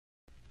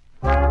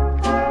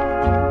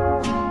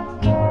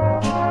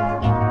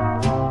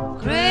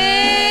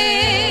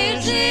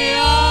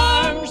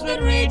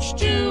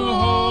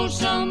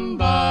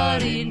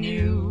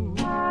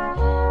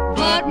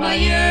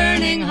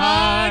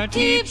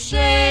keeps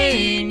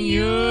saying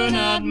you're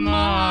not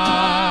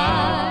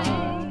mine.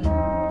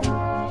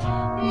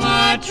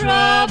 My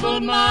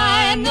troubled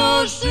mind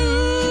knows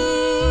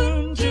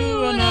soon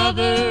to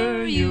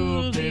another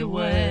you'll be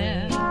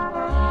wed,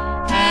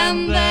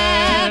 and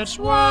that's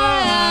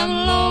why I'm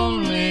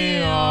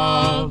lonely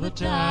all the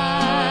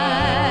time.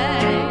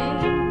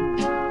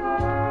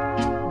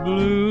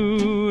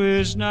 Blue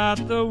is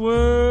not the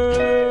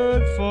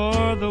word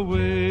for the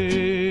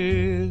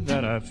way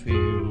that I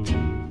feel.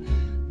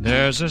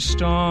 There's a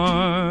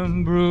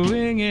storm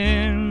brewing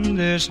in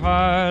this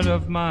heart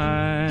of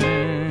mine.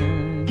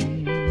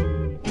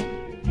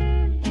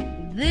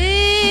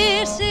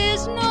 This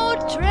is no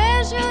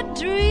treasured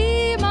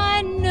dream,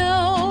 I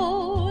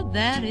know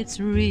that it's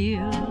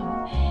real.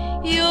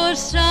 You're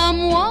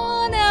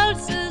someone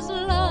else's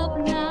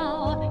love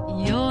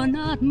now, you're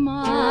not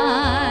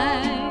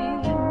mine.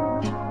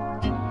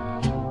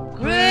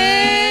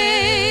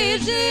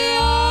 Crazy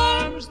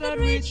arms that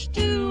reach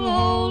to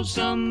hold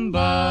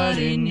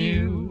somebody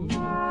new,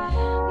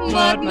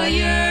 but my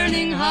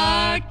yearning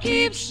heart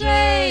keeps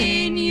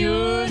saying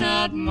you're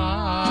not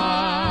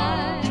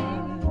mine.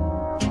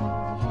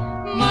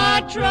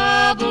 My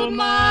troubled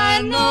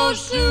mind knows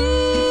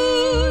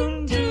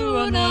soon to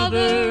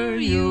another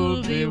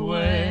you'll be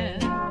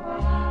wed,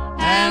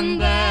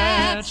 and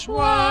that's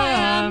why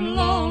I'm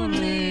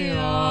lonely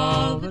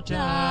all the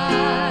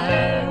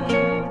time.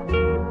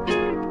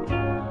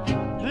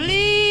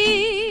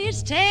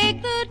 Please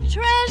take the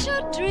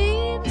treasured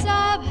dreams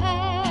I've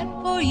had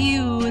for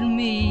you and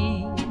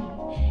me,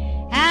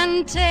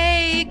 and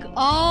take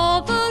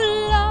all the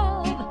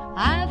love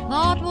I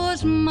thought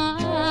was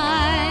mine.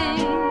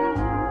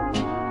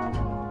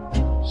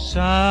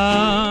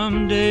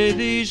 Someday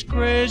these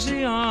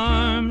crazy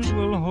arms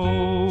will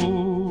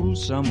hold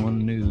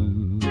someone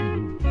new,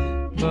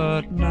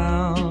 but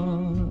now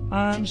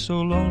I'm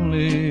so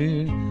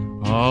lonely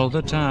all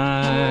the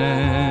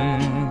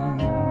time.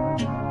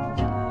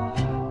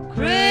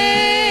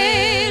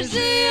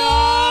 Crazy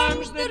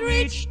arms that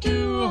reach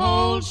to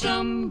hold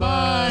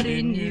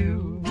somebody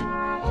new,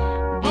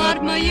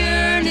 but my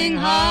yearning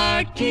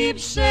heart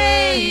keeps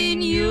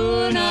saying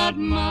you're not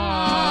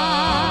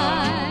mine.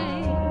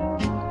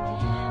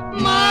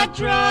 My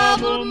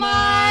troubled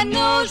mind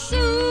knows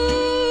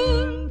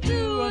soon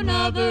to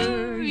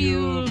another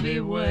you'll be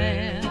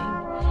wed,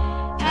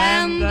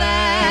 and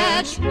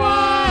that's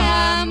why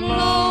I'm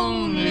lonely